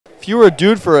If you were a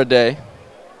dude for a day,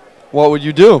 what would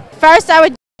you do? First, I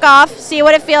would off, see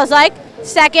what it feels like.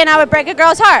 Second, I would break a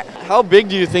girl's heart. How big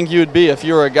do you think you would be if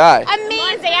you were a guy?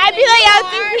 Amazing. I'd be like out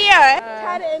to here.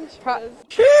 10 inches.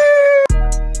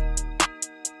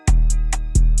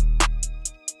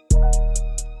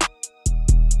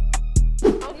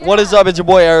 What is up? It's your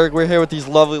boy Eric. We're here with these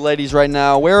lovely ladies right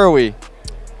now. Where are we?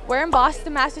 We're in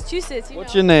Boston, Massachusetts.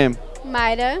 What's your name?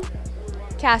 Maida.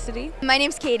 Cassidy. My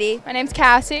name's Katie. My name's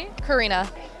Cassie. Karina.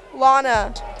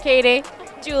 Lana. Katie.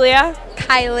 Julia.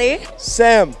 Kylie.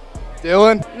 Sam.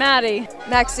 Dylan. Maddie.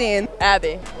 Maxine.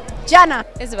 Abby. Jenna.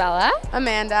 Isabella.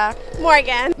 Amanda.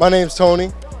 Morgan. My name's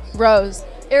Tony. Rose.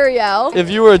 Ariel. If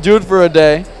you were a dude for a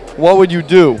day, what would you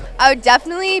do? I would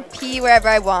definitely pee wherever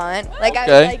I want. Like I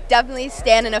Okay. would definitely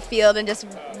stand in a field and just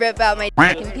rip out my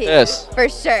dick and pee. Yes. For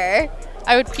sure.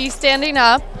 I would pee standing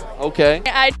up. Okay.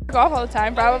 I'd off all the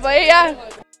time, probably. Yeah.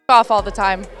 Off all the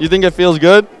time. You think it feels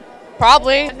good?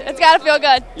 Probably. It's gotta feel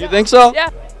good. You think so? Yeah.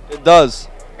 It does.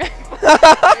 There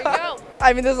you go.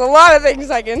 I mean, there's a lot of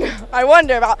things I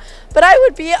wonder about. But I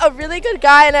would be a really good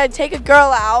guy and I'd take a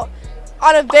girl out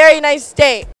on a very nice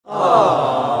date.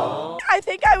 Aww. I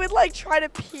think I would like try to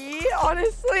pee,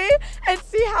 honestly, and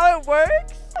see how it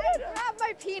works. I'd grab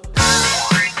my pee.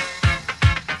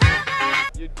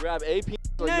 You'd grab a penis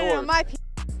or yours? No, my pee.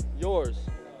 Yours.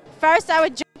 First, I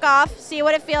would jerk off, see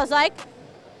what it feels like.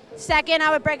 Second, I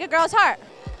would break a girl's heart.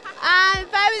 If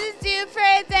I was a dude for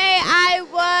a day, I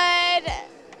would,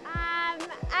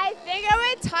 I think I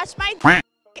would touch my dick,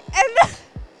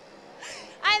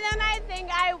 and then I think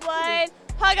I would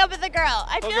hook up with a girl.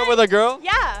 Hook up with a girl?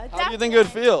 Yeah, How do you think it would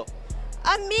feel?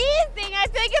 Amazing. I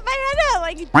feel like if I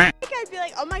had a dick, I'd be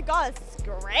like, oh my god, this is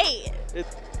great.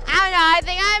 I don't know. I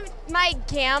think I might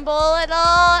gamble a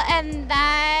little, and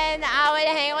then I would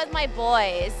hang out with my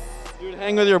boys. You'd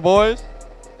hang with your boys?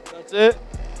 That's it?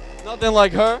 Nothing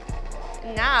like her?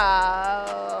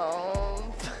 No.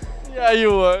 Yeah,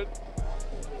 you would.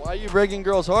 Why are you breaking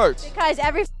girls' hearts? Because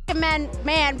every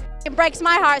man breaks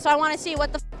my heart, so I want to see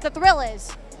what the thrill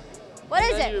is. What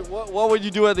is it? What would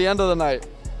you do at the end of the night?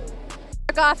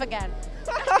 Jerk off again.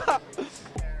 I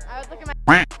would look at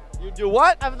my. You do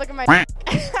what? I would look at my. I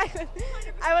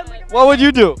would look at my. What would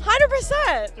you do?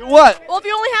 100%. Do what? Well, if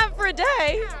you only have it for a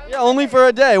day, Yeah, only for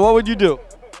a day. What would you do?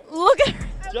 look at her.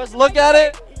 Just look at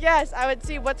it? Yes, I would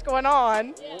see what's going on.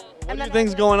 What do you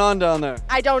think's going on down there?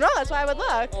 I don't know. That's why I would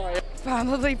look.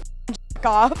 Probably jerk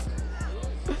off.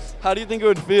 How do you think it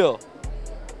would feel?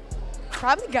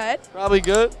 Probably good. Probably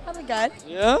good? Probably good.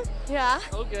 Yeah? Yeah.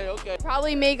 Okay.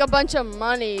 Probably make a bunch of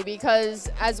money because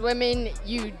as women,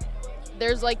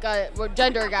 there's like a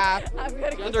gender gap.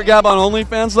 Gender gap on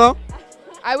OnlyFans though?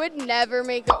 I would never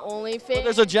make an OnlyFans. But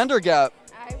there's a gender gap.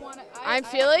 I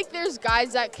feel like there's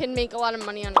guys that can make a lot of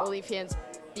money on OnlyFans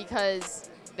because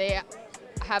they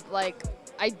have like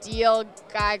ideal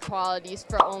guy qualities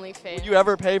for OnlyFans. Would you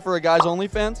ever pay for a guy's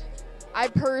OnlyFans? I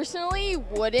personally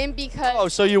wouldn't because Oh,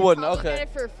 so you wouldn't, I'll okay. get it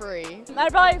for free.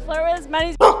 I'd probably flirt with as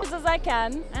many as I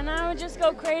can, and I would just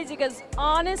go crazy because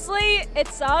honestly, it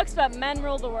sucks, but men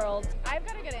rule the world. I've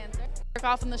got a good answer. Jerk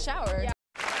off in the shower. Yeah.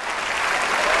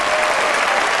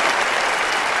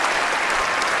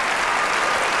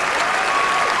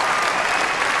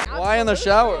 Why in the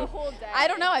shower? I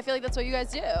don't know. I feel like that's what you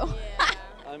guys do.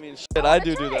 I mean, shit, I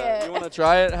do that. it. You want to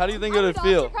try it? How do you think it would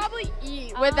feel? Probably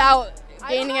eat without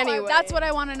gaining any weight. That's what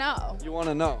I want to know. You want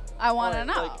to know? I want to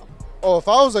know. Oh, if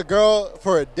I was a girl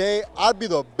for a day, I'd be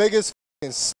the biggest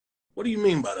What do you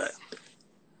mean by that?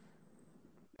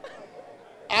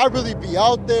 I'd really be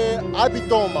out there. I'd be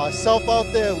throwing myself out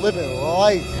there, living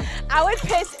life. I would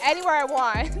piss anywhere I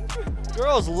want.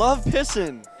 Girls love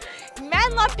pissing.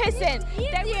 Men love pissing.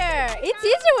 It's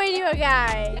easier when you're a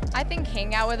guy. I think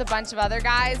hang out with a bunch of other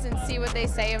guys and see what they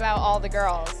say about all the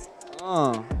girls.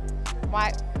 Oh.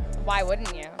 Why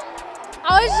wouldn't you?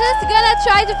 I was just gonna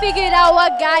try to figure it out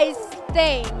what guys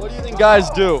think. What do you think guys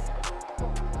do?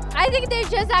 I think they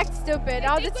just act stupid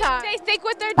all the time. They think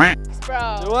with their dicks,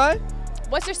 bro. Do I?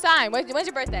 What's your sign? When's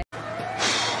your birthday?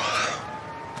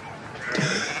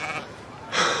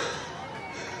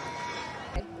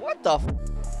 What the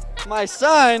f? My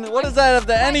sign? What does that have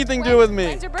to anything do with me?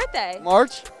 When's your birthday?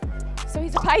 March? So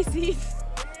he's a Pisces.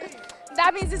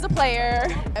 That means he's a player.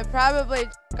 I'd probably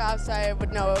jerk off so I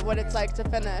would know what it's like to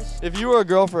finish. If you were a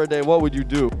girl for a day, what would you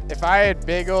do? If I had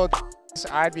big old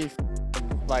I'd be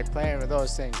like playing with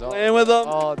those things Playing with them?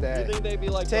 all day. You think they'd be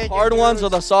like the Taking hard ones or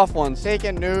nudes. the soft ones?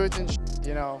 Taking nudes and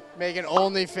making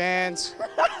OnlyFans,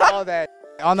 all that.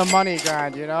 On the money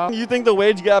grind, You think the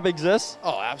wage gap exists?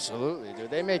 Oh, absolutely,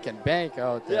 dude. They making bank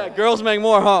out there. Yeah, girls make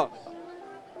more, huh?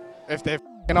 If they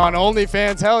And on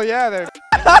OnlyFans, hell yeah, they're.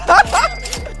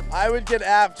 I would get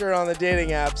after on the dating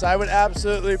apps. I would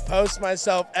absolutely post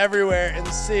myself everywhere and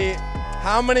see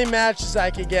how many matches I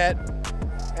could get.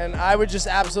 And I would just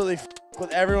absolutely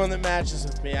with everyone that matches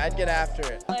with me. I'd get after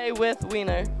it. Play with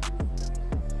wiener.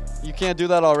 You can't do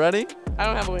that already? I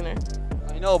don't have a wiener.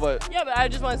 I know, but Yeah, but I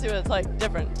just want to see what it's like,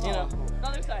 different, you know.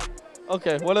 Another side.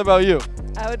 okay. What about you?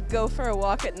 I would go for a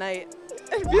walk at night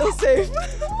and feel safe.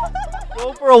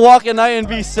 Go for a walk at night and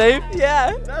be safe?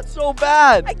 Yeah. That's so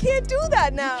bad. I can't do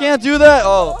that now. Can't do that?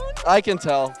 Oh, I can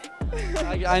tell.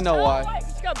 I know why.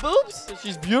 She's got boobs?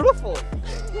 She's beautiful.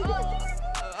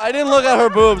 I didn't look at her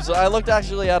boobs. I looked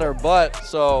actually at her butt,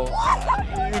 so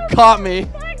you caught me.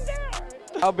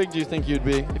 How big do you think you'd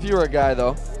be if you were a guy,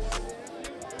 though?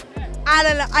 I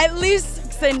don't know. At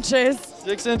least 6 inches.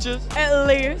 6 inches? At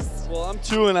least. Well, I'm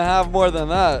 2.5 more than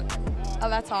that. Oh,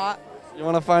 that's hot. You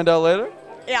want to find out later?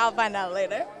 Yeah, I'll find out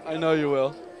later. I know you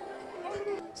will.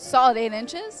 Solid 8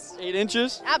 inches. 8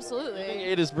 inches? I think Absolutely.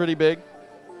 8 is pretty big.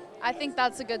 I think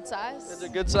that's a good It's size. a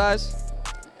good size.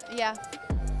 Yeah.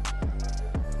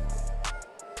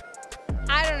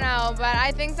 I don't know, but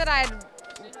I think that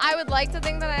I would like to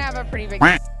think that I have a pretty big.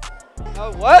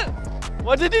 What?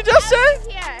 What did you just say?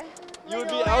 Here. You would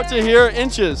be out to here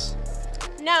inches.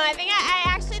 No, I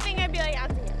actually think I'd be like out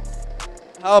to here.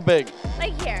 How big?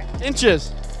 Like here.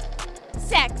 Inches.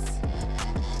 6.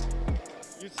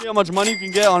 You see how much money you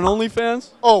can get on OnlyFans?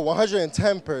 Oh,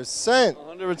 110%.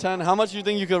 110. How much do you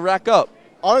think you could rack up?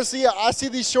 Honestly, I see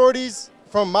these shorties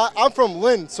I'm from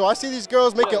Lynn, so I see these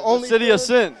girls making The city of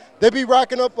sin. They be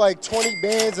racking up like 20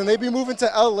 bands and they be moving to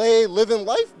LA, living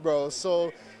life, bro.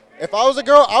 So if I was a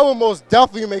girl, I would most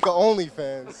definitely make an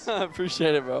OnlyFans. I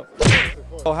appreciate it, bro.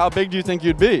 Oh, how big do you think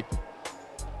you'd be?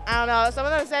 I don't know. Some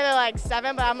of them say they're like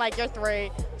 7, but I'm like, you're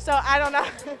 3. So I don't know.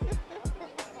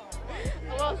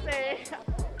 We'll see.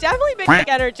 Definitely big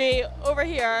energy over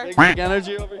here. Big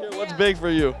energy over here? What's big for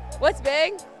you? What's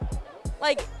big?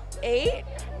 Like 8?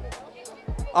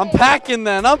 I'm packing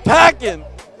then. I'm packing.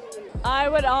 I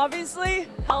would obviously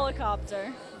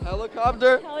helicopter.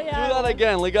 Helicopter? Hell yeah. Do that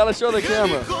again. We gotta show the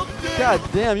camera. God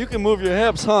damn, you can move your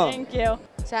hips, huh? Thank you.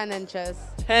 10 inches.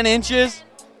 10 inches?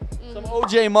 Some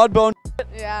OJ Mudbone.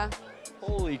 Yeah.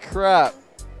 Holy crap.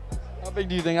 How big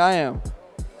do you think I am?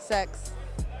 6.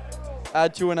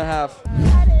 Add 2.5.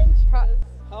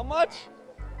 How much?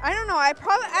 I don't know. I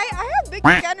have big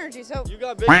energy, so You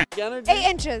got big energy? 8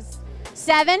 inches.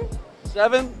 7?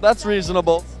 7? That's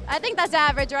reasonable. I think that's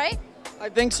average, right? I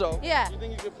think so. Yeah. You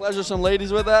think you could pleasure some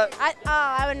ladies with that?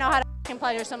 I would know how to f***ing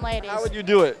pleasure some ladies. How would you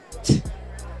do it?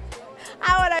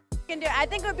 How would I f***ing do it? I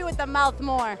think it would be with the mouth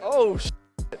more. Oh,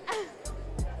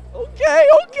 Okay,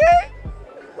 okay.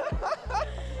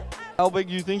 How big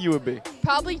do you think you would be?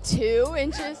 Probably 2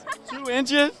 inches. 2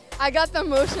 inches? I got the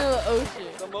motion of the ocean.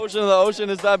 The motion of the ocean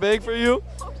is that big for you?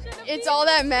 It's all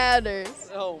that matters.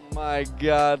 Oh my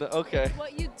God. Okay.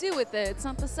 What you do with it, it's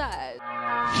not the size.